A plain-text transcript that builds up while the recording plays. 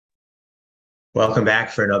Welcome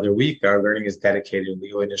back for another week. Our learning is dedicated to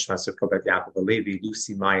Li'ui Nishmas of Kobat Yaakov Alevi, Le'ilui Nishmas of Kobat Yaakov Alevi,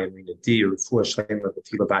 Lucy Maya Rina D, Rufua Shlema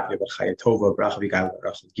Batila Batya B'Chaya Tova, Bracha V'Gal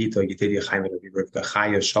Rachel Gita, Yitedi Chaim Rabbi Rivka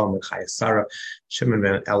Chaya, Shalom and Chaya Sarah, Shimon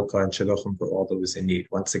and Elka, and Shadochem for all those in need.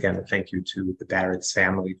 Once again, a thank you to the Barrett's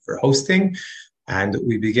family for hosting. And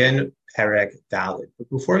we begin Perek Dalet. But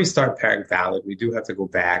before we start Perek Dalet, we do have to go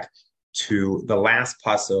back to the last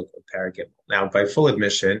pasuk of Perek Gimel. Now, by full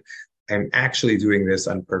admission, I'm actually doing this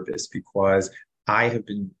on purpose because I have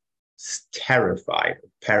been terrified of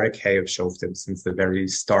Perek Hay of Shoftim since the very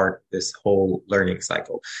start of this whole learning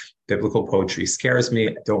cycle. Biblical poetry scares me.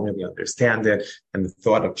 I don't really understand it. And the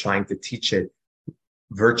thought of trying to teach it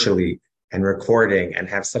virtually and recording and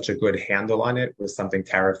have such a good handle on it was something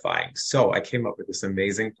terrifying. So I came up with this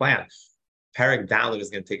amazing plan. Perek Dalet is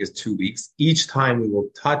going to take us 2 weeks. Each time we will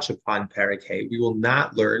touch upon Perek Hay. We will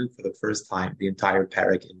not learn for the first time the entire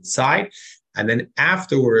Perek inside. And then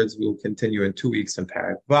afterwards, we will continue in 2 weeks in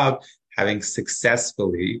Perek Vav, having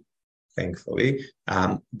successfully, thankfully,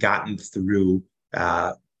 gotten through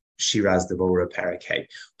Shiraz Devora Perek Hay.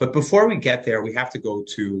 But before we get there, we have to go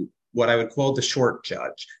to what I would call the short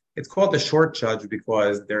judge. It's called the short judge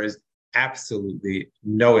because there is absolutely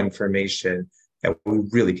no information that we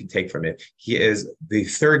really can take from it. He is the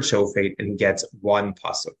third shofet, and he gets one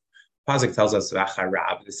pasuk. Pasuk tells us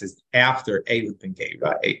V'acharab. This is after Ehud ben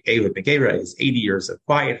Gera. Ehud ben Gera is 80 years of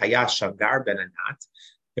quiet. Hayah Shamgar ben Anat.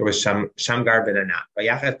 There was Shamgar ben Anat.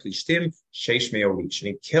 Vayachet Plishtim sheish me'orish, and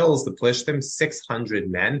he kills the Plishtim 600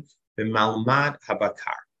 men. B'malmad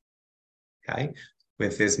habakar. Okay,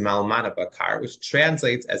 with his malmad habakar, which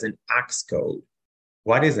translates as an axe goad.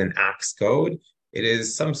 What is an axe goad? It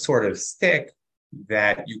is some sort of stick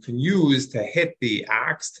that you can use to hit the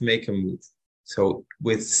axe to make him move. So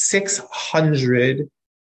with 600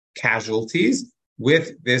 casualties,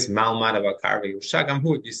 with this Malmad of Akar,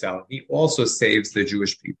 he also saves the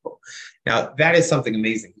Jewish people. Now, that is something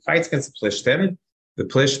amazing. He fights against the Plishtim. The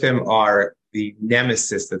Plishtim are the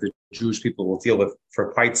nemesis that the Jewish people will deal with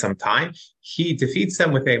for quite some time. He defeats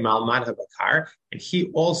them with a Malmad of Akar, and he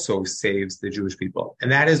also saves the Jewish people.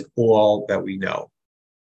 And that is all that we know.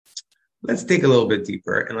 Let's dig a little bit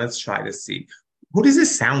deeper and let's try to see, who does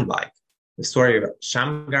this sound like? The story of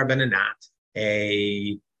Shamgar ben Anat,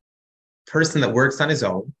 a person that works on his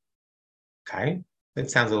own. Okay,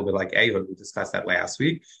 it sounds a little bit like Ehud. We discussed that last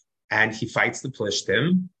week. And he fights the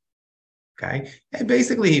Plishtim. Okay, and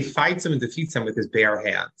basically he fights them and defeats them with his bare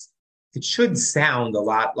hands. It should sound a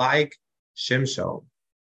lot like Shimshon.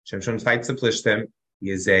 Shimshon fights the Plishtim.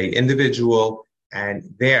 He is an individual, and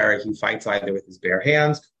there he fights either with his bare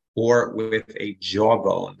hands or with a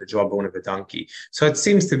jawbone, the jawbone of a donkey. So it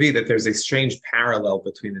seems to be that there's a strange parallel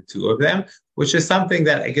between the two of them, which is something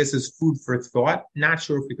that I guess is food for thought. Not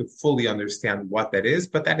sure if we could fully understand what that is,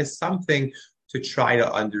 but that is something to try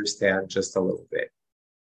to understand just a little bit.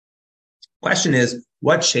 Question is,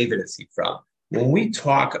 what Shevet is he from? When we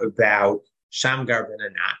talk about Shamgar ben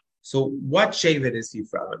Anat, so what Shevet is he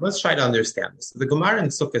from? And let's try to understand this. So the Gemara in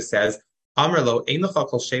Sukkah says, there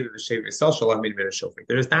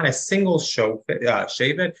is not a single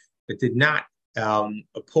Shevet that did not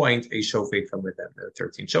appoint a Shofet from within. There are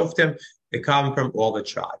 13 Shoftim. They come from all the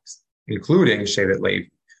tribes, including Shevet Levi.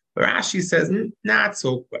 But Rashi says, not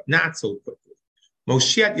so quickly.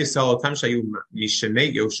 Moshiach Yisrael Tam Shayu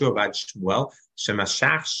Mishemei Yoshua Bad Shmuel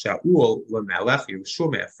Shemashach Shaul LeMelech Yoshua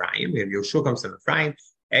MeEphraim. We have Yoshua comes from Ephraim,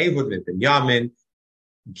 Ehud min Binyamin,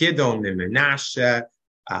 Gidon min Menashe,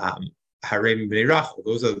 Harem Bnei Rachel.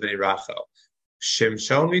 Those are the Bnei Rachel.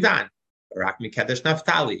 Shimshon Midan, Barak Mikedesh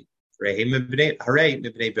Naftali, Harei Mibnei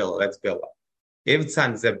Bila. That's Bila.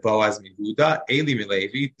 Ivtzan Zeb Boaz Mihuda, Eli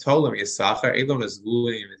Milevi, Tolam Yisachar, Elon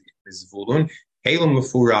Zvulun, Elon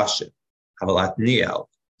Mefurashim. Atniel,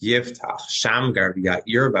 Yiftach, Shamgar,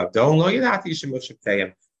 Yair, Abdon, Lo Yadati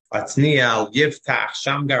Shemoshepteim. Atniel, Yiftach,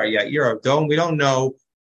 Shamgar, Yair, Abdon. We don't know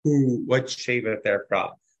what Shevet they're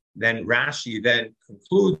from. Then Rashi then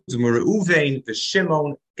concludes, Reuven, the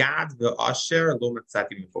Shimon, Gad, the Asher, Lo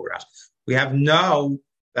Matzati Meforash. We have no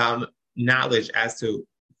knowledge as to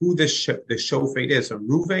who the Shofet is. So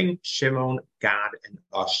Reuven, Shimon, Gad, and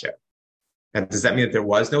Asher. Now, does that mean that there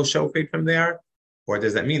was no Shofet from there? Or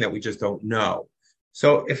does that mean that we just don't know?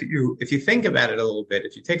 So if you think about it a little bit,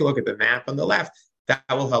 if you take a look at the map on the left, that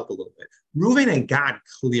will help a little bit. Reuven and Gad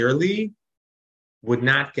clearly would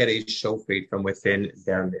not get a Shofet from within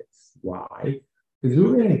their midst. Why? Because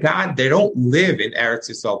Reuven and Gad, they don't live in Eretz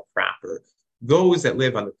Yisrael proper. Those that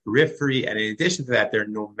live on the periphery, and in addition to that, they're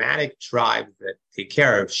nomadic tribes that take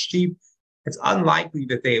care of sheep. It's unlikely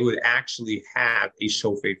that they would actually have a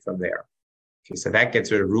Shofet from there. Okay, so that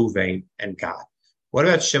gets rid of Reuven and Gad. What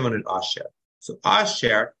about Shimon and Asher? So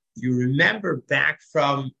Asher, you remember back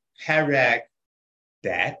from Perek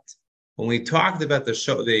Bet, when we talked about the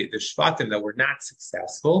Shvatim that were not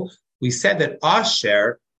successful, we said that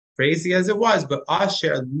Asher, crazy as it was, but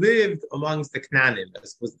Asher lived amongst the Canaanim.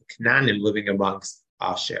 This was the Canaanim living amongst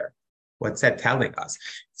Asher. What's that telling us?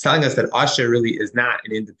 It's telling us that Asher really is not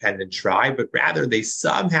an independent tribe, but rather they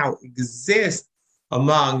somehow exist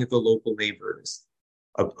among the local neighbors.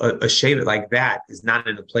 A shevet like that is not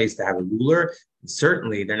in a place to have a ruler. And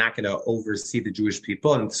certainly, they're not going to oversee the Jewish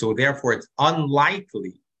people. And so therefore, it's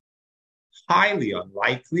unlikely, highly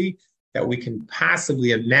unlikely, that we can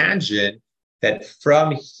possibly imagine that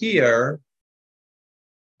from here,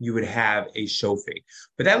 you would have a shofet.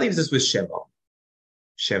 But that leaves us with Shimon.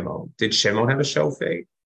 Did Shimon have a shofet?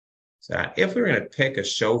 So if we were going to pick a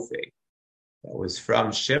shofet that was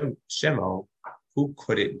from Shimon, who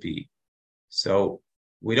could it be? So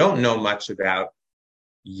we don't know much about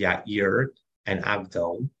Yair and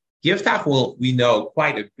Avdon. Yiftach we know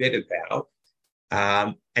quite a bit about.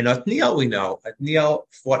 And Othniel we know. Othniel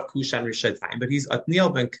fought Kushan Rishatayim, but he's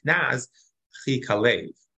Othniel ben Knaz Chi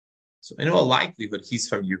Kalev. So in all likelihood, he's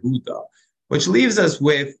from Yehuda, which leaves us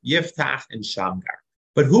with Yiftach and Shamgar.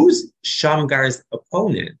 But who's Shamgar's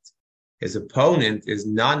opponent? His opponent is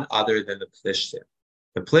none other than the Plishtim.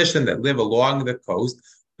 The Plishtim that live along the coast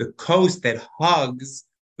that hugs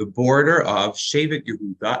the border of Shevet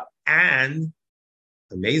Yehuda and,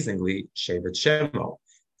 amazingly, Shevet Shimon.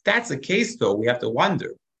 If that's the case, though, we have to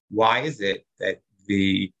wonder, why is it that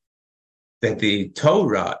the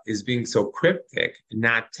Torah is being so cryptic and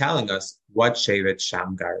not telling us what Shevet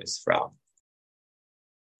Shamgar is from?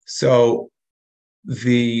 So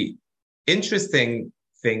the interesting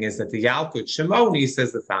thing is that the Yalkut Shimoni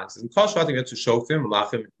says the following: "In Kol Shvatim to Shoftim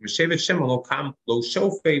Malachim Shevet Shimon lo kam lo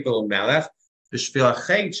Shofei v'lo Melech b'shvil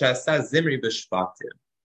Achet she'asa Zimri b'Shvatim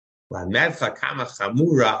la'medcha kama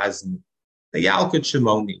chamura haznu." The Yalkut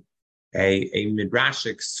Shimoni, a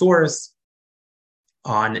midrashic source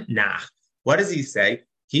on Nach. What does he say?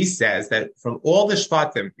 He says that from all the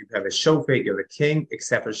Shvatim, you have a Shofet, you have a king,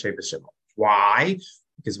 except for Shevet Shimon. Why?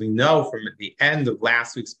 Because we know from the end of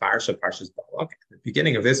last week's Parsha, Parshas Balak, at the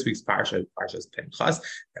beginning of this week's Parsha, Parshas Pinchas,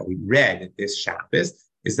 that we read this Shabbos,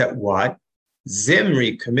 is that what?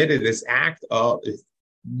 Zimri committed this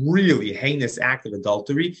really heinous act of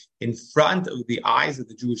adultery in front of the eyes of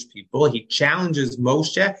the Jewish people. He challenges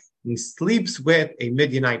Moshe, and he sleeps with a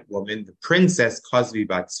Midianite woman, the princess Kozvi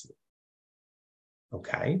Batsu.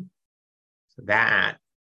 Okay? So that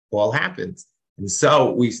all happens. And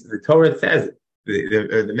so the Torah says,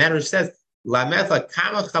 the Medrash says, "Lametha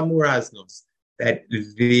kama chamura haznos," that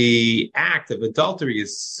the act of adultery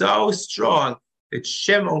is so strong that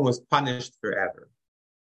Shimon was punished forever.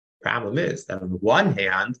 Problem is that on the one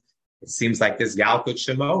hand, it seems like this Yalkut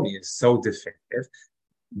Shimoni is so definitive.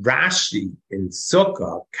 Rashi in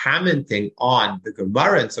Sukkah, commenting on the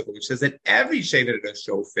Gemara in Sukkah, which says that every Shevet is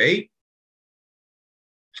a Shofet,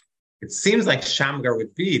 it seems like Shamgar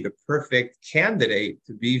would be the perfect candidate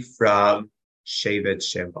to be from Shevet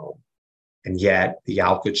Shimon. And yet, the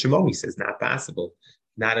Yalkut Shimoni says, not possible.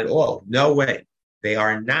 Not at all. No way. They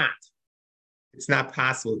are not. It's not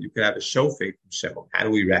possible that you could have a Shofet from Shimon. How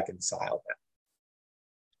do we reconcile that?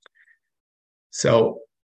 So,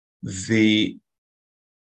 the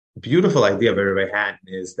beautiful idea of Rabbi Hatton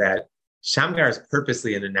is that Shamgar is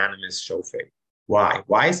purposely an anonymous Shofet. Why?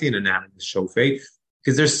 Why is he an anonymous Shofet?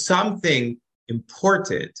 Because there's something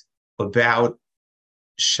important about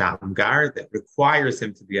Shamgar that requires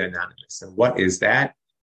him to be anonymous. And what is that?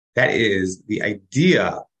 That is the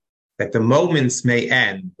idea that the moments may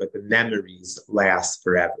end, but the memories last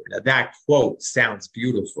forever. Now that quote sounds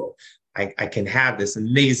beautiful. I can have this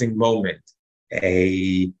amazing moment,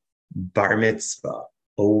 a bar mitzvah,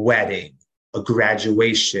 a wedding, a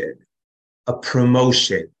graduation, a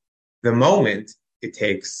promotion. The moment, it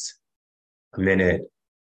takes a minute,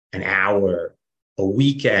 an hour, a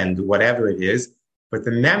weekend, whatever it is, but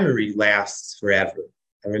the memory lasts forever.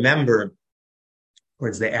 I remember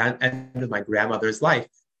towards the end of my grandmother's life,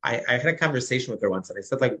 I had a conversation with her once, and I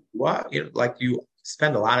said, like, what? You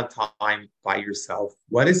spend a lot of time by yourself.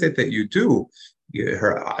 What is it that you do?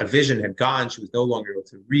 Her vision had gone. She was no longer able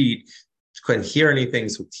to read. She couldn't hear anything,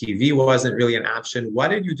 so TV wasn't really an option. What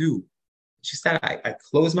did you do? She said, I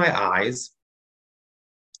close my eyes,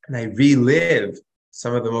 and I relive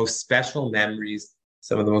some of the most special memories,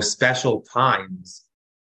 some of the most special times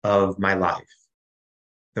of my life.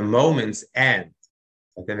 The moments end,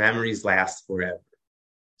 but the memories last forever.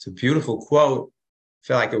 It's a beautiful quote. I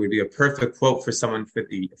feel like it would be a perfect quote for someone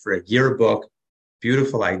for a yearbook.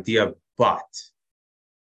 Beautiful idea, but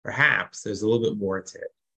perhaps there's a little bit more to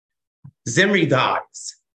it. Zimri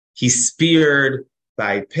dies. He's speared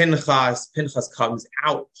by Pinchas. Pinchas comes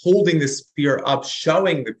out holding the spear up,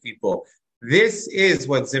 showing the people, this is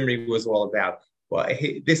what Zimri was all about. Well,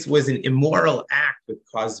 this was an immoral act with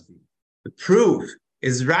Cosby. The proof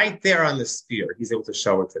is right there on the spear. He's able to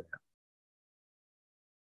show it to them.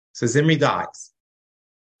 So Zimri dies.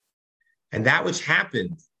 And that which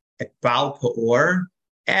happened at Baal Peor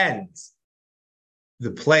ends.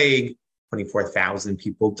 The plague, 24,000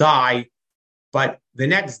 people die, but the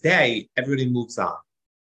next day, everybody moves on.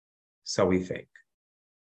 So we think.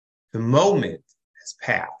 The moment has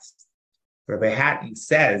passed. Rabbi Hatton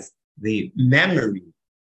says the memory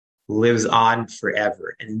lives on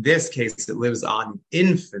forever. And in this case, it lives on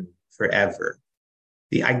infinite forever.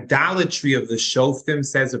 The idolatry of the Shoftim,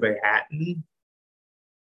 says Rabbi Hatton,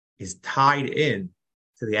 is tied in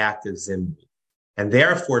to the act of Zimri. And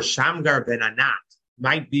therefore, Shamgar ben Anat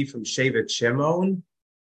might be from Shevet Shimon,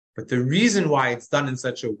 but the reason why it's done in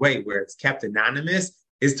such a way where it's kept anonymous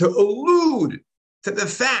is to allude to the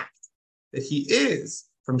fact that he is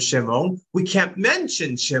from Shimon. We can't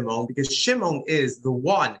mention Shimon because Shimon is the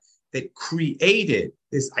one that created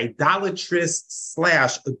this idolatrous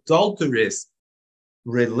 / adulterous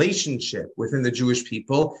relationship within the Jewish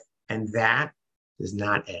people, and that does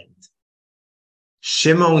not end.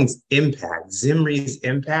 Shimon's impact, Zimri's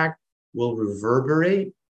impact, will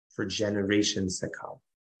reverberate for generations to come.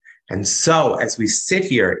 And so, as we sit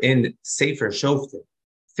here in Sefer Shoftim,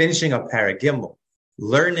 finishing up Parag Gimel,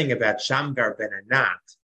 learning about Shamgar ben Anat,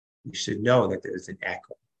 we should know that there's an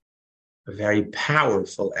echo, a very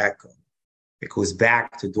powerful echo. It goes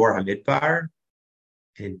back to Dor HaMidbar,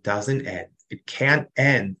 and it doesn't end. It can't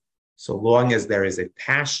end so long as there is a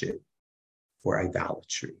passion for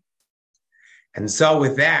idolatry. And so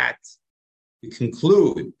with that, we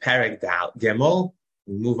conclude Parag Gimel.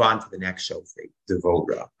 We move on to the next shofar,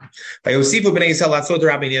 Devora.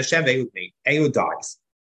 Ehud dies,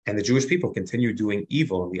 and the Jewish people continue doing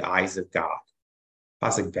evil in the eyes of God.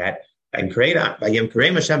 Pasuk bet.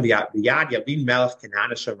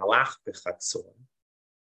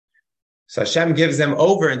 So Hashem gives them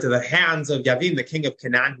over into the hands of Yavin, the king of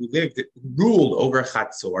Canaan, who ruled over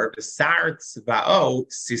Chatzor, the Sar Tzva'o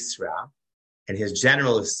Sisra, and his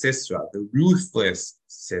general is Sisra, the ruthless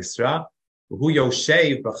Sisra, who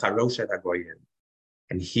Yoshev b'Charoshet HaGoyim,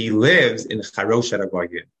 and he lives in Charoshet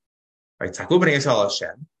HaGoyim. Right? Taku b'nei Yisrael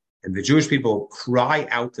Hashem, and the Jewish people cry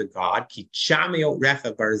out to God, Ki chameo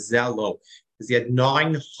recha barzelo, because he had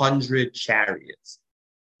 900 chariots.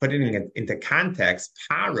 Putting it into context,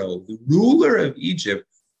 Paro, the ruler of Egypt,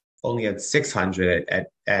 only had 600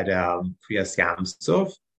 at Kriyas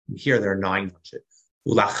Yamsuf. Here there are 900.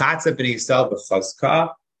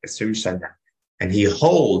 And he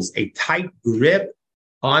holds a tight grip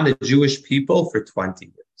on the Jewish people for 20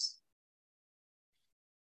 years.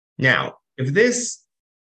 Now, if this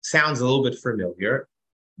sounds a little bit familiar,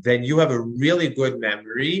 then you have a really good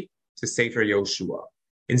memory to Sefer Yoshua.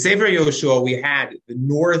 In Sefer Yoshua, we had the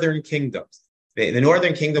northern kingdoms. The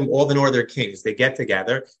northern kingdom, all the northern kings, they get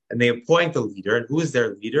together and they appoint a leader. And who is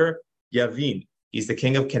their leader? Yavin. He's the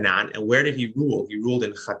king of Canaan. And where did he rule? He ruled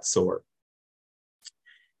in Chatzor.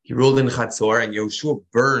 He ruled in Chatzor, and Yoshua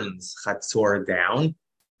burns Chatzor down.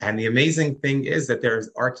 And the amazing thing is that there is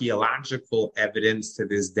archaeological evidence to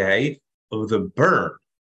this day of the burn,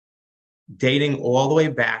 dating all the way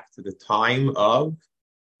back to the time of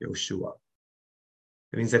Yoshua.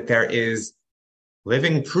 It means that there is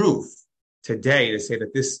living proof today to say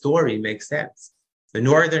that this story makes sense. The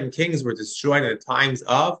northern kings were destroyed at the times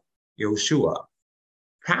of Yoshua.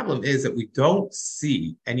 Problem is that we don't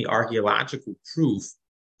see any archaeological proof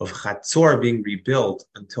of Chatzor being rebuilt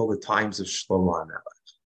until the times of Shlomo HaMelech.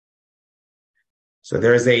 So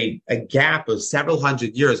there is a gap of several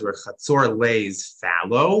hundred years where Chatzor lays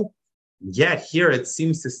fallow. Yet here it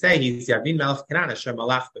seems to say he's Yavin Melech Canaan Asher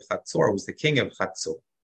Malach b'Chatzor, who's the king of Chatzor.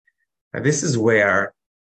 Now this is where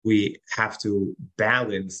we have to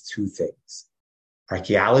balance two things: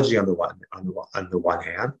 archaeology on the one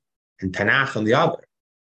hand, and Tanakh on the other.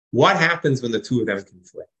 What happens when the two of them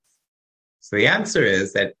conflict? So the answer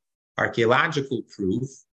is that archaeological proof,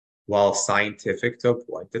 while scientific to a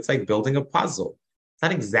point, it's like building a puzzle. It's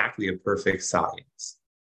not exactly a perfect science.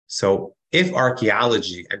 So if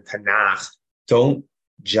archaeology and Tanakh don't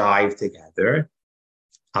jive together,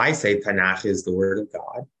 I say Tanakh is the word of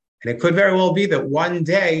God. And it could very well be that one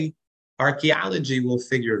day archaeology will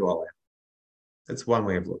figure it all out. That's one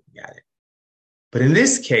way of looking at it. But in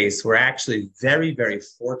this case, we're actually very, very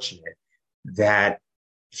fortunate that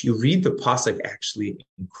if you read the pasuk actually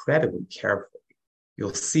incredibly carefully,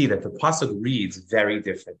 you'll see that the pasuk reads very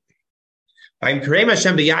differently. The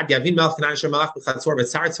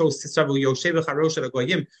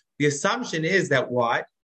assumption is that what?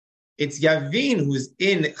 It's Yavin who's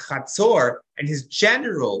in Chatzor, and his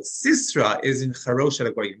general, Sisra, is in Charosh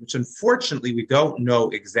HaGoyim, which unfortunately we don't know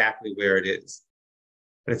exactly where it is.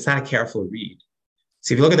 But it's not a careful read.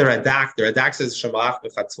 So if you look at the Radak says Shemalach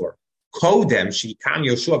b'Chatzor. Kodem shikam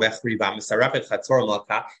Yoshua b'Chriva Misaraf et Chatzor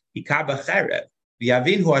Malka Hika b'Cherev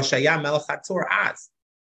v'Yavin hu Hashaya Melech Chatzor Az.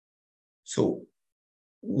 So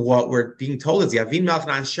what we're being told is Yavin Melech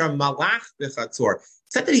Asher Malach b'Chatzor.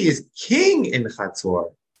 It's not that he is king in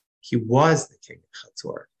Chatzor. He was the king of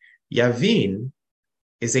Chatzor. Yavin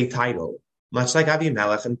is a title, much like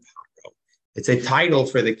Avimelech and Paro. It's a title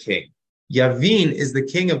for the king. Yavin is the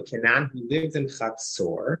king of Canaan who lived in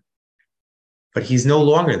Chatzor, but he's no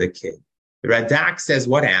longer the king. The Radak says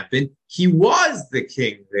what happened? He was the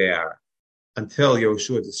king there until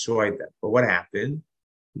Yoshua destroyed them. But what happened?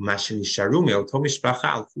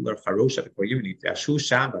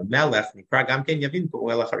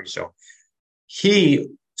 He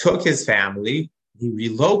took his family, he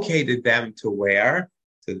relocated them to where?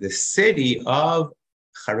 To the city of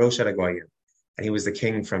Charosh HaGoyim. And he was the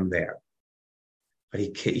king from there. But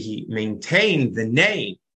he maintained the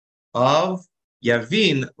name of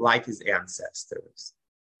Yavin like his ancestors.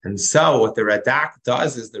 And so what the Radak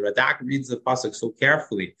does is the Radak reads the pasuk so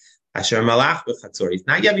carefully. Asher Malach b'Chatzor. He's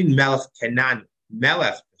not Yavin Melech Kenan,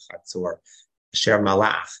 Melech b'Chatzor. Asher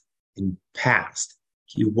Malach. In past,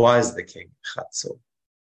 he was the king of Chatzor.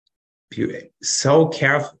 So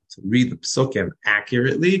careful to read the psukim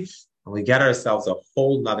accurately, and we get ourselves a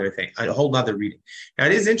whole nother thing, a whole nother reading. Now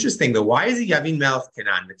it is interesting though. Why is he Yavin Melech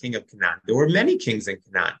Canaan, the king of Canaan? There were many kings in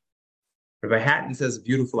Canaan. Rabbi Hatton says a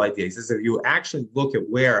beautiful idea. He says if you actually look at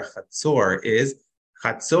where Chatzor is,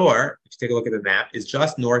 Chatzor, if you take a look at the map, is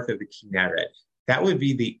just north of the Kinneret. That would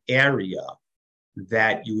be the area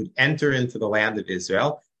that you would enter into the land of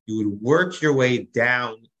Israel. You would work your way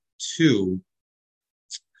down to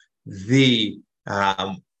the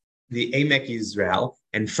Emek Yisrael,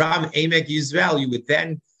 and from Emek Yisrael, you would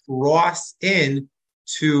then cross in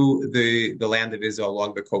to the land of Israel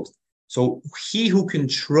along the coast. So he who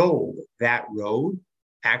controlled that road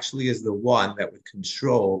actually is the one that would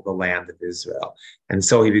control the land of Israel. And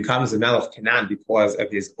so he becomes the Melech Canaan because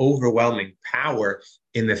of his overwhelming power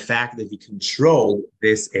in the fact that he controlled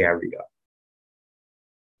this area.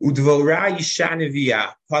 Udvora Isha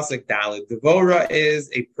Neviah, Pasuk Dalet. Devora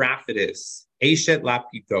is a prophetess. Eshet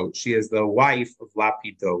Lapidot. She is the wife of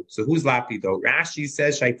Lapidot. So who's Lapidot? Rashi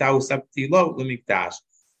says, Shaitau Saptilot Lemikdash.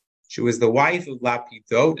 She was the wife of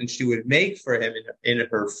Lapidot, and she would make for him in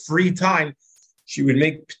her free time, she would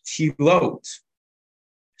make ptilot.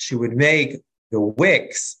 She would make the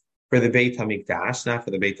wicks for the Beit HaMikdash, not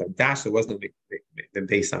for the Beit HaMikdash. There wasn't the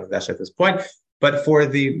Beit HaMikdash at this point, but for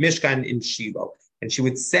the Mishkan in Shiloh. And she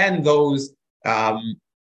would send those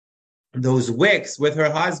wicks with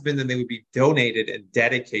her husband, and they would be donated and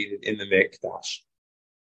dedicated in the Mikdash.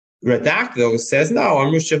 Radak, though, says, no,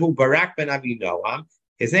 Amrushahu Barak ben Avinoam.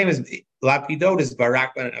 His name is Lapidot, is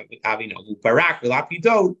Barak ben Avinoam. Barak,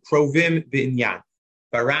 Lapidot, Krovim binyan.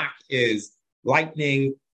 Barak is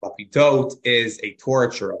lightning. Lapidot is a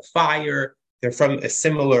torture of fire. They're from a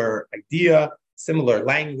similar idea, similar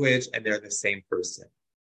language, and they're the same person.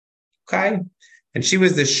 Okay? And she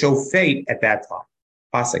was the shofet at that time.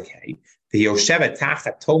 Pasakei, the Yoshevet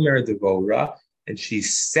Tachat Tomer Devora, and she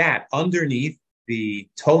sat underneath the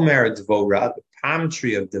Tomer Devora, the palm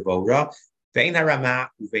tree of Devora, Vein HaRamah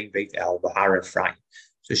Uvein Beit El, Bahar Ephraim.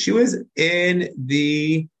 So she was in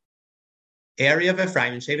the area of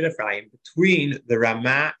Ephraim, in Shevet Ephraim, between the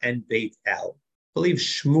Ramah and Beit El. I believe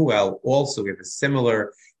Shmuel also gave a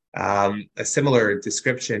similar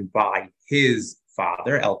description by his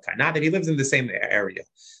father, Elkanah, that he lives in the same area.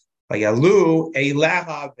 And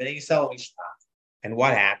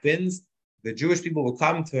what happens? The Jewish people will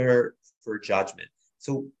come to her for judgment.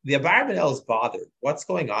 So the Abarbanel is bothered. What's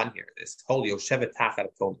going on here? This whole Yoshevet Tachat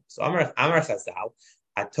Tomer. So Amar Chazal,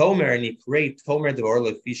 Atomer Nikrei Tomer Devor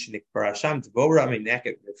Lefishnik Parasham Devora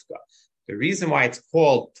Meneket Rivka. The reason why it's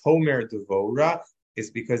called Tomer Devora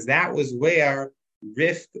is because that was where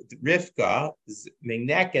Rivka's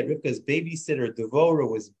babysitter Devora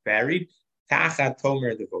was buried. Tachat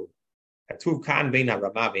Tomer Devora.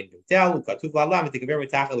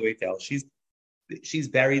 She's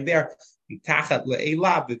buried there. Okay,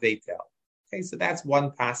 so that's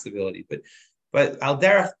one possibility. But Al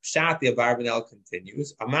Derech Pshat, the Abarbanel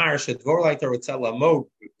continues. Amar she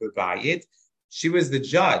was the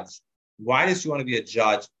judge. Why does she want to be a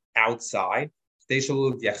judge outside?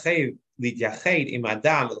 She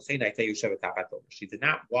did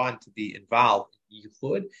not want to be involved in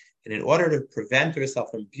yichud, and in order to prevent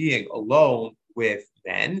herself from being alone with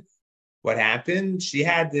men, what happened? She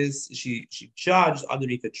had this. She judged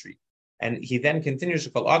underneath a tree, and he then continues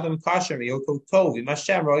to call Adam Kasher Miyoto Tov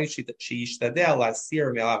Imashem Roy Sheishtadel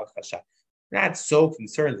Asir Me'alav Chasha. Not so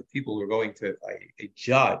concerned that people were going to a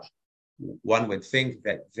judge. One would think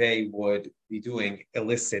that they would be doing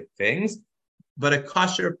illicit things, but a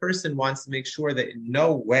kosher person wants to make sure that in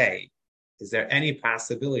no way is there any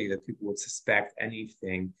possibility that people would suspect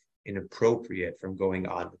anything inappropriate from going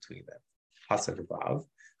on between them. Pasuk above.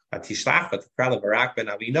 Barak ben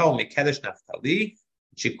Avinoam Kedesh Naphtali.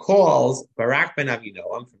 She calls Barak ben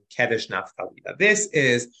Avinoam from Kedesh Naphtali. Now, this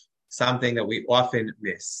is something that we often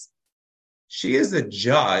miss. She is a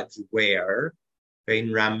judge where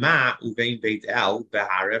Bein Ramah uvein Beit El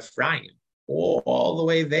Behar Ephraim, all the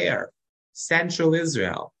way there, central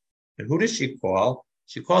Israel. And who does she call?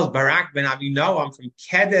 She calls Barak ben Avinoam from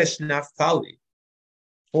Kedesh Naphtali,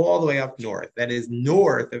 all the way up north. That is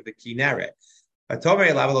north of the Kinneret. Says,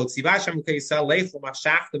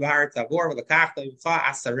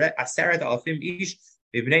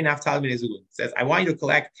 I want you to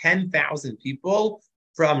collect 10,000 people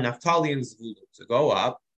from Naphtali and Zvulun to go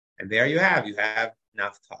up, and there you have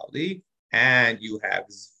Naphtali and you have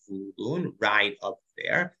Zvulun right up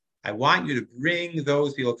there. I want you to bring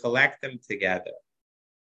those people, collect them together.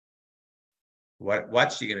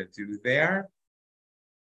 What's she going to do there?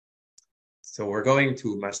 So we're going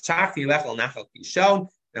to Mashachti Lechel Nachal Kishon,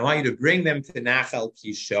 and I want you to bring them to Nachal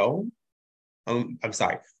Kishon. I'm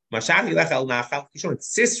sorry. Mashachti Lechel Nachal Kishon.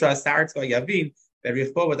 Sisra Sartzva Yavin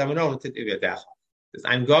Berichbo V'Damanon Titviyadecha.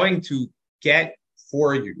 I'm going to get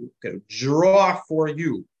for you, draw for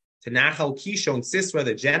you to Nachal Kishon, Sisra,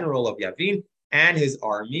 the general of Yavin, and his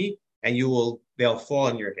army, and they'll fall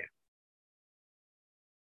in your hand.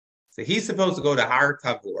 So he's supposed to go to Har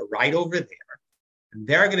Tavor, right over there. And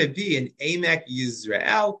they're going to be in Emek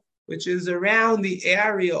Yisrael, which is around the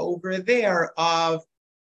area over there of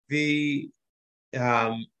the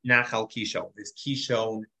Nachal Kishon, this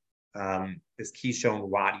Kishon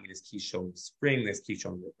Wadi, this Kishon Spring, this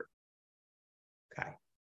Kishon River. Okay.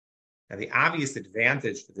 Now the obvious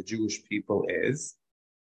advantage for the Jewish people is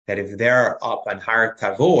that if they're up on Har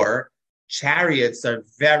Tavor, chariots are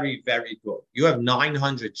very, very good. You have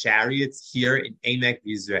 900 chariots here in Emek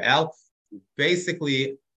Yisrael.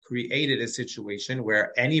 Basically created a situation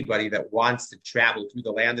where anybody that wants to travel through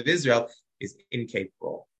the land of Israel is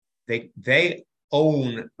incapable. They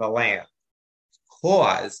own the land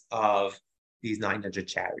because of these 900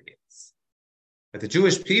 chariots. But the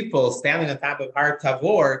Jewish people standing on top of Har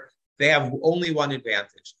Tavor, they have only one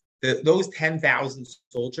advantage. Those 10,000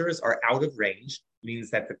 soldiers are out of range,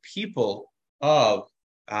 means that the people of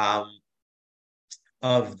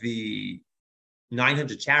the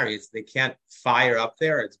 900 chariots, they can't fire up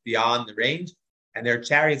there. It's beyond the range. And their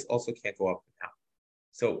chariots also can't go up and down.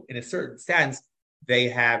 So in a certain sense, they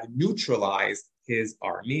have neutralized his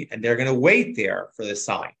army, and they're going to wait there for the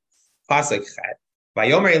sign.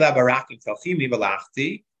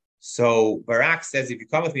 So Barak says, if you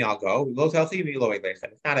come with me, I'll go. If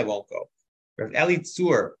not, I won't go. Rav Eli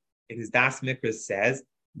Tzur, in his Das Mikra, says,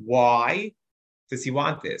 why does he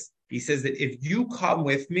want this? He says that if you come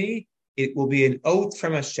with me, it will be an oath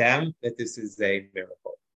from Hashem that this is a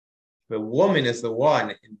miracle. If a woman is the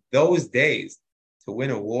one in those days to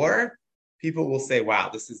win a war, people will say, wow,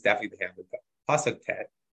 this is definitely the hand of God. Pasuk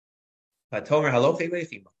Tet.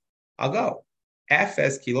 I'll go.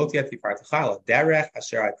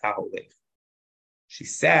 She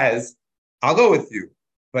says, I'll go with you.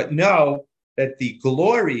 But know that the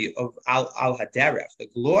glory of al-Haderech, the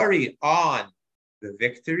glory on the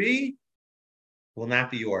victory, will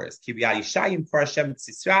not be yours.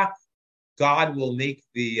 God will make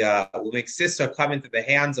Sisra come into the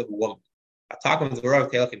hands of a woman.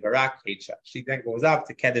 She then goes up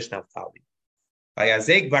to Kedesh Naphtali.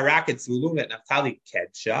 Barak et Zvulun et Naphtali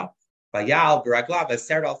Kedsha. Bayal Barakla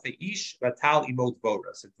Veser Alfei Ish Vatal Imod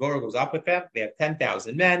Dvorah. So Dvorah goes up with them. They have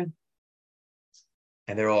 10,000 men,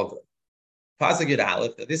 and they're all good. Pasuk Yud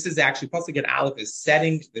Aleph. This is actually Pasuk Yud Aleph is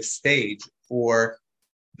setting the stage for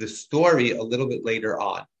the story a little bit later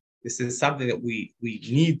on. This is something that we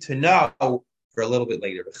need to know for a little bit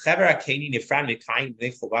later.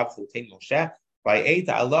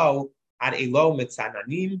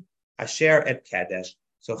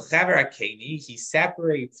 So Chaver Akeni, he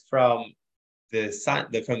separates from the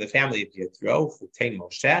family of Yitro, Chutein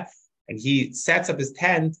Moshe, and he sets up his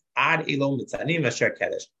tent ad Elo Mitzanim Asher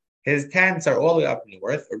Kedesh. His tents are all the way up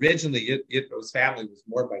north. Originally, Yitro's family was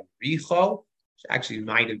more by Richo. which actually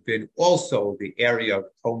might have been also the area of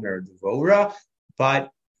Tomer Devora,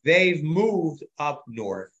 but they've moved up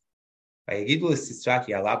north. And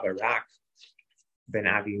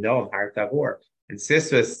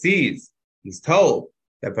Sisera sees, he's told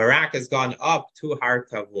that Barak has gone up to Har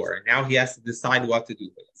Tavor, and now he has to decide what to do.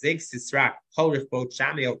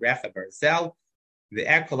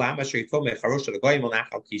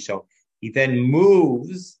 He then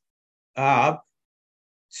moves up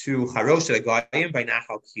to Charosh Goyim by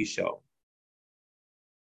Nachal Kisho.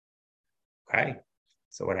 Okay,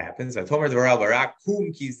 so what happens? Tomer Dvaral Barak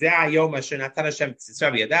Kum Kizah Yom Asher Natan Hashem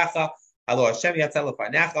Tzisra B'Yadecha Halo Hashem Yatzeh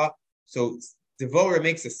Lefanecha. So Devorah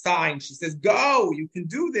makes a sign. She says, "Go! You can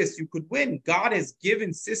do this. You could win. God has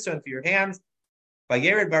given Sisera into your hands."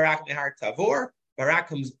 Vayered Barak Nehar Tavor. Barak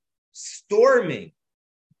comes storming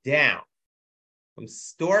down. The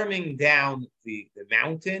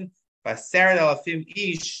mountain. Vasered Alafim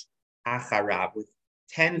Ish Acharab, with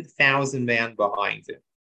 10,000 men behind him.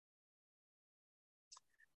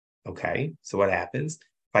 Okay, so what happens?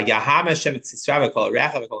 And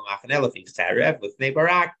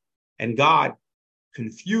God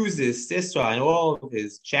confuses Sisera and all of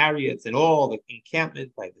his chariots and all the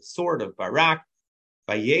encampment by the sword of Barak.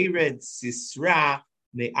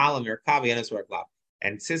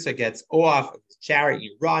 And Sisera gets off of his chariot,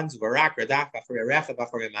 he runs. Barak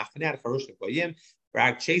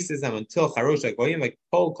chases them until Charosh Goyim, like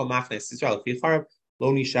Kol Machne Sisera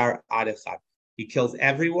Lo Nishar Adechad. He kills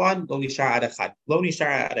everyone. Lo Nishar Adechad. Lo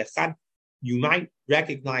Nishar Adechad. You might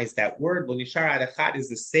recognize that word. Lo Nishar Adechad is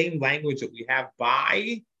the same language that we have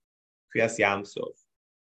by Kriyas Yam Sov.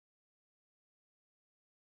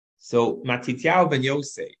 So Matityahu ben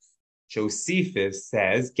Yosef, Josephus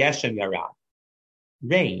says, Geshem Yarad,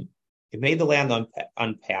 rain. It made the land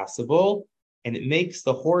unpassable, and it makes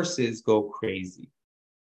the horses go crazy.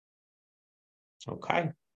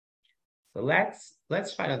 Okay, so let's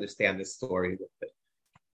try to understand this story a little bit.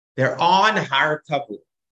 They're on Har Tavor,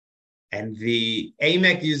 and the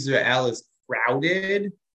Emek Yisrael is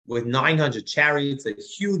crowded with 900 chariots, a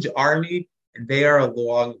huge army, and they are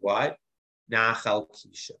along what? Nachal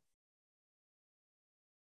Kisha.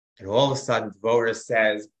 And all of a sudden, Devorah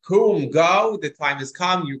says, "Kum, go! The time has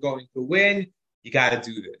come. You're going to win. You got to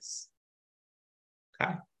do this."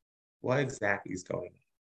 Okay, what exactly is going on?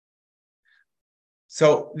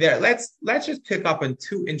 So there, let's just pick up on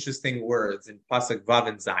two interesting words in Pasuk Vav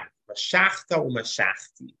and Zayin: Mashachta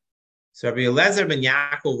u'Mashachti. So Rabbi Eliezer ben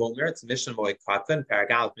Yaakov Omer, it's Mishnah Moed Katan,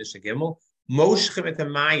 Paragal Mishnah Gimel, Moshchem et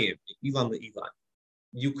Hamayim, Ilan le'ilan.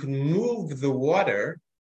 You can move the water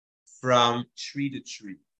from tree to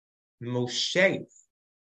tree. Moshe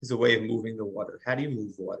is a way of moving the water. How do you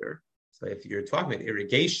move water? So if you're talking about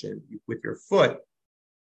irrigation, with your foot,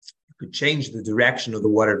 you could change the direction of the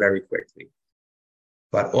water very quickly.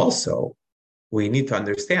 But also, we need to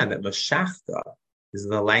understand that Mashachta is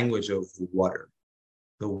the language of water.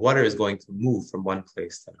 The water is going to move from one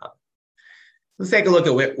place to another. Let's take a look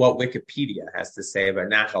at what Wikipedia has to say about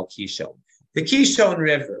Nachal Kishon. The Kishon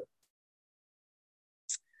River,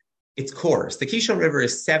 its course. The Kishon River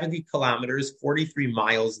is 70 kilometers, 43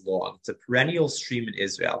 miles long. It's a perennial stream in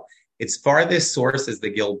Israel. Its farthest source is the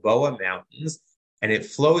Gilboa Mountains, and it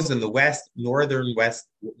flows in the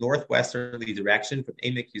northwesterly direction from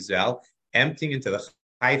Emek Yisrael, emptying into the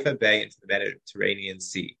Haifa Bay into the Mediterranean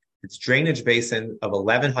Sea. Its drainage basin of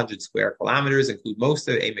 1,100 square kilometers include most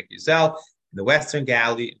of Emek Yisrael, in the Western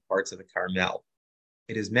Galilee, and parts of the Carmel.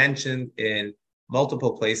 It is mentioned in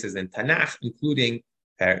multiple places in Tanakh, including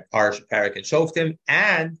Parak and Shoftim,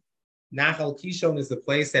 and Nachal Kishon is the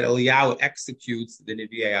place that Eliyahu executes the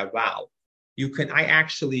Nevi'ei Aval. I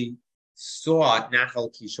actually saw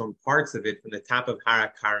Nachal Kishon, parts of it, from the top of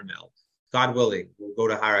Har Carmel. God willing, we'll go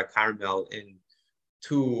to Har Carmel in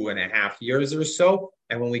 2.5 years or so,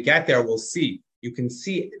 and when we get there, we'll see. You can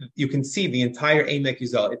see the entire Emek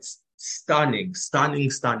Yisrael. It's stunning.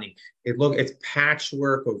 It's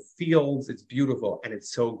patchwork of fields. It's beautiful, and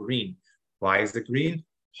it's so green. Why is it green?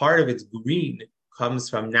 Part of its green comes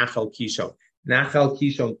from Nachal Kishon. Nachal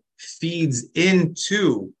Kishon feeds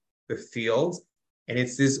into the fields, and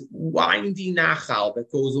it's this windy Nachal that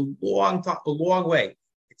goes a long way.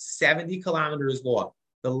 It's 70 kilometers long.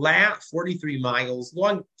 The last 43 miles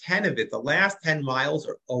long, 10 of it, the last 10 miles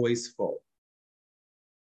are always full.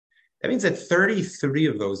 That means that 33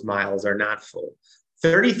 of those miles are not full.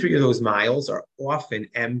 33 of those miles are often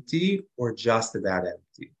empty or just about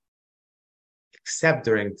empty, except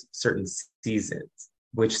during certain seasons.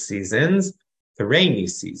 Which seasons? The rainy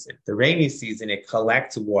season. The rainy season, it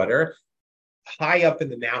collects water high up in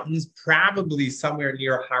the mountains, probably somewhere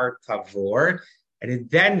near Har Tavor, And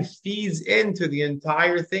it then feeds into the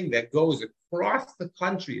entire thing that goes across the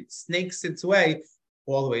country. It snakes its way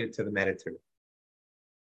all the way to the Mediterranean.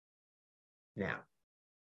 Now,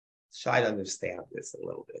 try to understand this a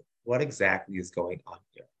little bit. What exactly is going on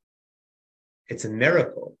here? It's a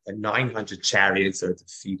miracle that 900 chariots are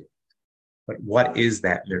defeated. But what is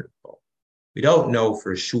that miracle? We don't know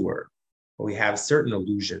for sure, but we have certain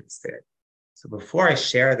allusions there. So before I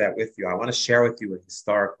share that with you, I want to share with you a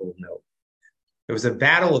historical note. There was a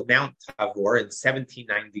battle of Mount Tabor in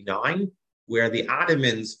 1799 where the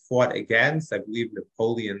Ottomans fought against, I believe,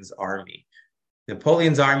 Napoleon's army.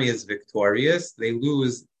 Napoleon's army is victorious. They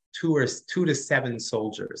lose two to seven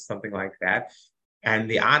soldiers, something like that. And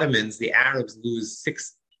the Ottomans, the Arabs, lose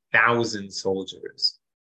 6,000 soldiers.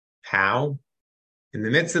 How? In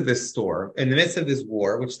the midst of this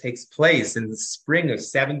war, which takes place in the spring of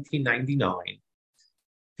 1799,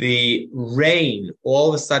 the rain all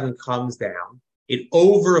of a sudden comes down. It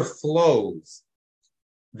overflows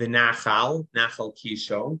the Nachal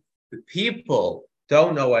Kishon. The people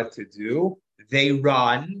don't know what to do. They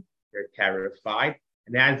run. They're terrified.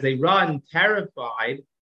 And as they run, terrified,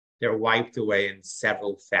 they're wiped away and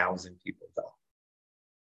several thousand people die.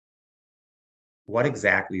 What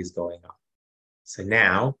exactly is going on? So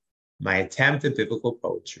now, my attempt at biblical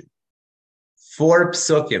poetry. 4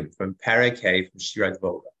 psukim from Parakeh from Shirat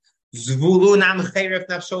Voga. Zvulun am cheref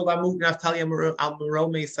nafsho lamut naftali al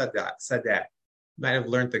marome sadeh. You might have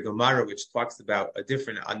learned the Gemara, which talks about a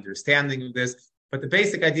different understanding of this. But the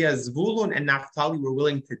basic idea is Zvulun and Naphtali were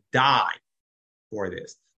willing to die for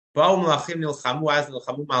this. They fight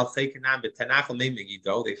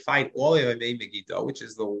all the way to Megiddo, which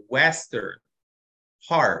is the western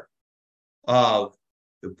part of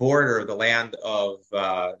the border of the land of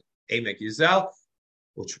Emek Yisrael,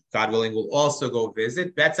 which God willing will also go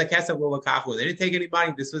visit. They didn't take any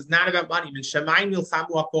money. This was not about money.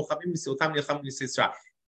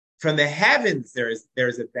 From the heavens, there is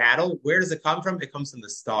a battle. Where does it come from? It comes from the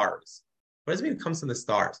stars. What does it mean it comes from the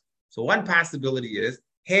stars? So one possibility is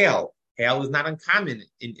hail. Hail is not uncommon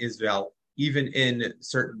in Israel, even in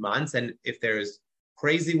certain months. And if there's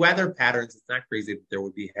crazy weather patterns, it's not crazy that there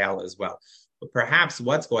would be hail as well. But perhaps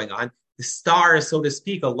what's going on, the stars, so to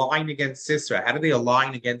speak, align against Sisera. How do they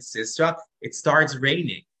align against Sisera? It starts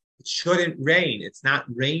raining. It shouldn't rain. It's not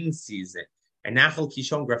rain season. And Nachal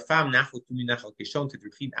Kishon Grafam, Nachal Tumi Nachal Kishon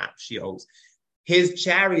Tidrufin Apshios. His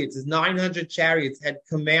chariots, his 900 chariots, had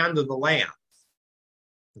command of the land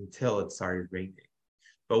until it started raining.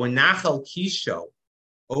 But when Nachal Kishon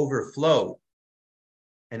overflowed,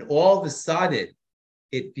 and all of a sudden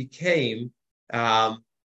it became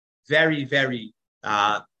very, very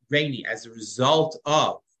rainy as a result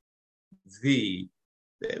of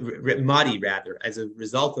muddy rather, as a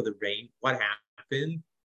result of the rain, what happened?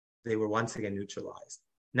 They were once again neutralized.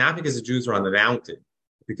 Not because the Jews were on the mountain,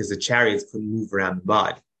 but because the chariots couldn't move around the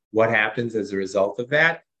mud. What happens as a result of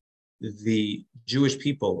that? The Jewish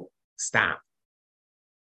people stop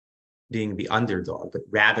being the underdog, but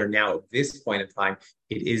rather now at this point in time,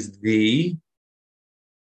 it is the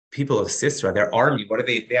people of Sisera, their army. What are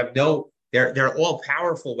they? They have they're all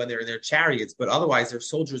powerful when they're in their chariots, but otherwise they're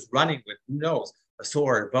soldiers running with, who knows, a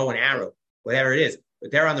sword, bow and arrow, whatever it is.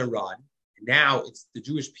 But they're on the run. And now it's the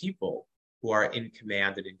Jewish people who are in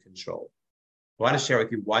command and in control. I want to share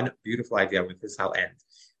with you one beautiful idea. With this, I'll end.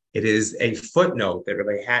 It is a footnote that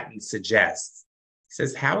Rabbi Hatton suggests. He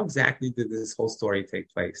says, how exactly did this whole story take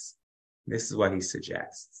place? This is what he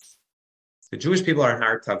suggests. The Jewish people are in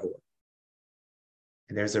Har Tavor.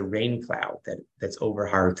 And there's a rain cloud that's over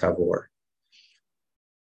Har Tavor.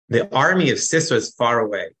 The army of Sisera is far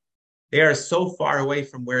away. They are so far away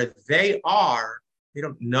from where they are, they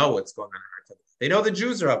don't know what's going on in Har Tavor. They know the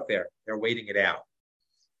Jews are up there. They're waiting it out.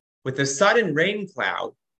 With the sudden rain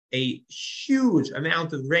cloud, a huge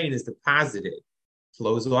amount of rain is deposited,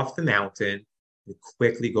 flows off the mountain, and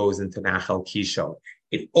quickly goes into Nachal Kishon.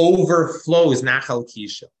 It overflows Nachal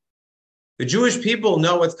Kishon. The Jewish people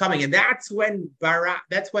know what's coming, and that's when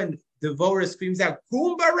Devorah screams out,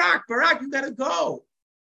 "Kum Barak, Barak, you gotta go."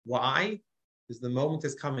 Why? Because the moment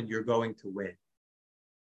is coming, you're going to win.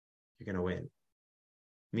 You're going to win.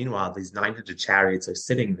 Meanwhile, these 900 chariots are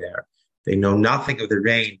sitting there. They know nothing of the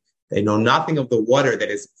rain. They know nothing of the water that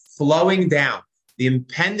is flowing down, the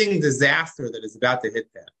impending disaster that is about to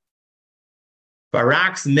hit them.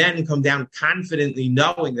 Barak's men come down confidently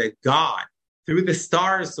knowing that God, through the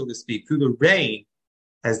stars, so to speak, through the rain,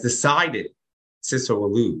 has decided Sisera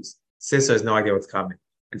will lose. Sisera has no idea what's coming.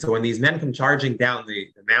 And so when these men come charging down the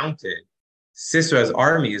mountain, Sisera's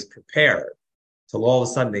army is prepared till all of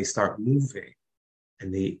a sudden they start moving.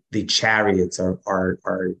 And the chariots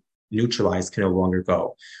are neutralized, can no longer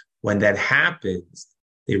go. When that happens,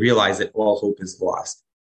 they realize that all hope is lost.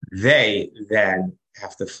 They then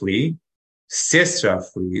have to flee. Sisra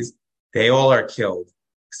flees. They all are killed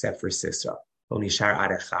except for Sisra.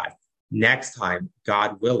 Next time,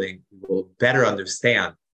 God willing, we will better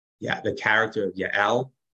understand the character of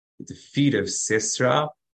Yael, the defeat of Sisra,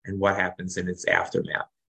 and what happens in its aftermath.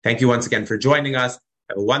 Thank you once again for joining us.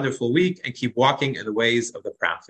 Have a wonderful week and keep walking in the ways of the prophet.